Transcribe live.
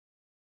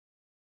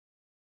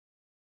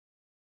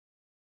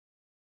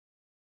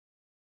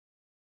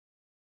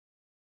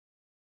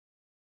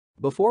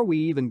Before we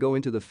even go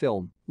into the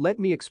film, let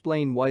me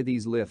explain why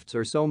these lifts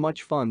are so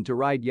much fun to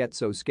ride yet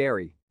so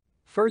scary.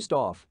 First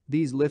off,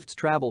 these lifts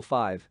travel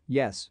 5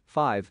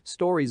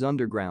 stories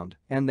underground,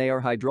 and they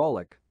are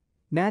hydraulic.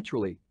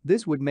 Naturally,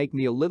 this would make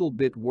me a little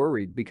bit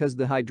worried because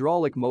the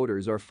hydraulic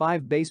motors are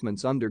 5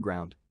 basements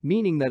underground,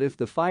 meaning that if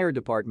the fire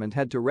department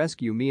had to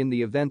rescue me in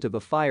the event of a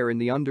fire in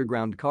the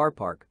underground car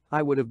park,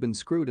 I would have been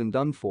screwed and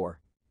done for.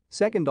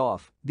 Second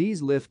off,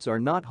 these lifts are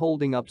not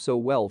holding up so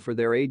well for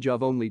their age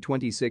of only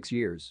 26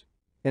 years.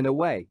 In a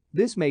way,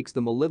 this makes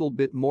them a little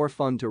bit more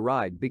fun to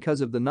ride because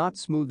of the not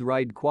smooth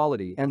ride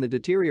quality and the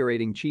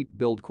deteriorating cheap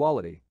build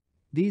quality.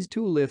 These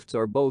two lifts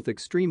are both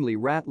extremely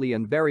rattly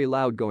and very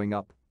loud going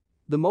up.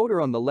 The motor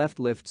on the left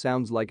lift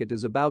sounds like it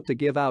is about to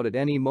give out at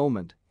any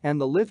moment, and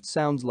the lift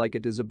sounds like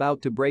it is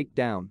about to break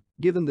down,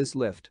 given this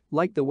lift,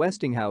 like the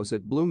Westinghouse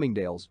at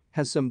Bloomingdale's,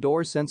 has some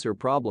door sensor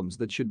problems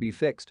that should be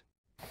fixed.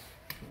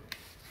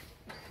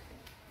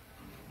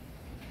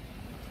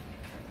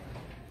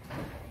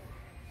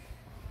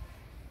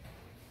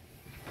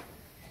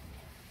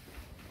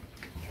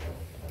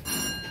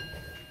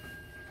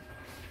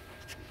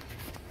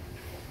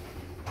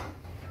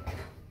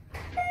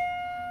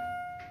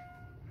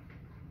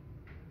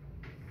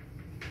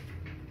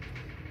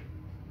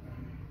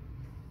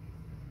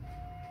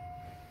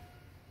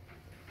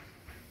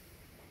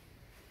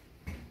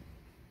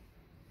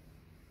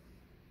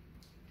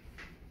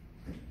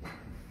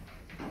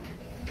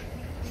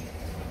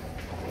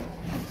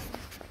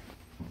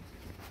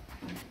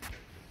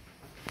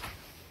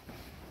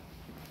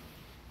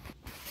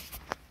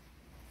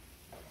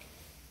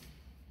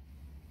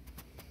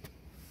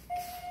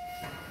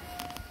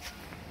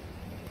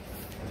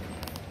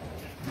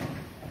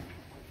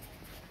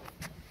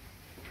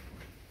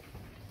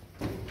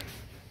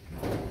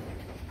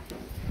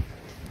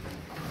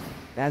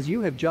 As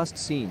you have just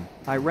seen,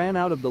 I ran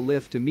out of the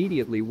lift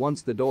immediately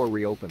once the door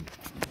reopened.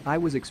 I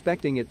was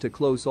expecting it to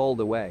close all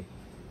the way.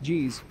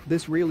 Geez,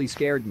 this really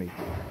scared me.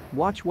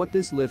 Watch what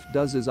this lift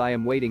does as I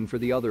am waiting for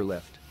the other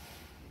lift.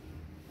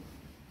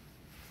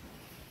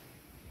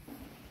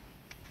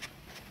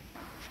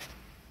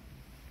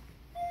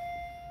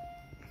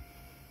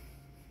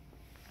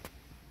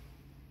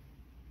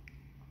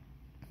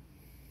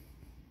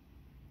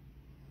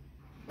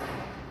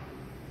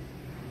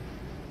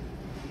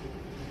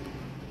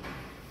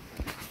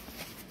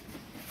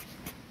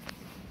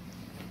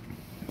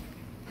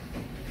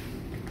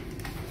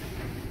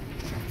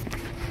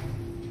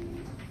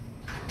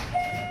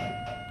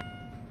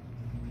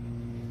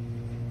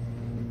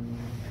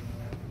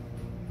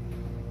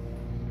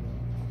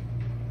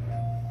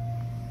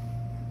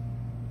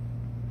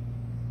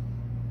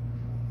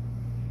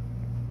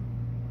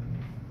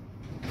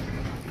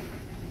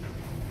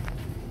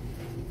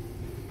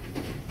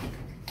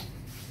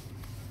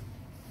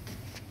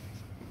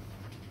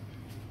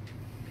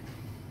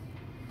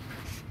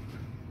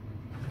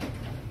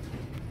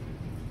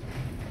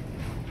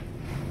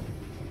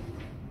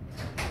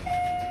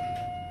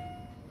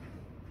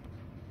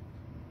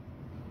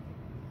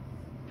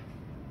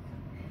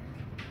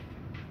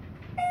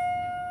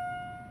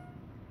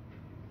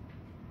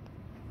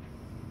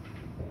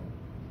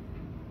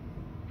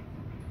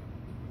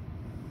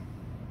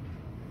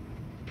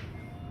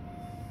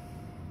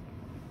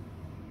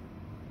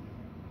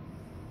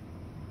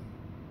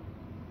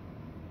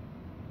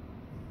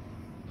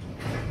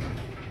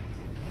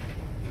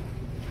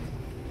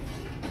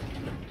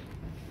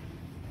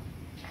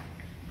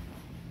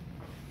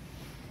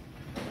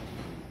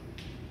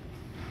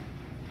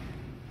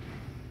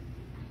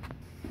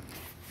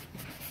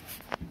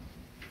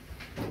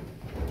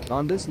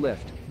 On this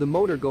lift, the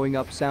motor going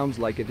up sounds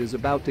like it is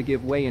about to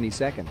give way any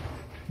second.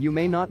 You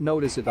may not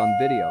notice it on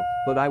video,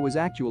 but I was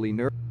actually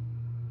nervous.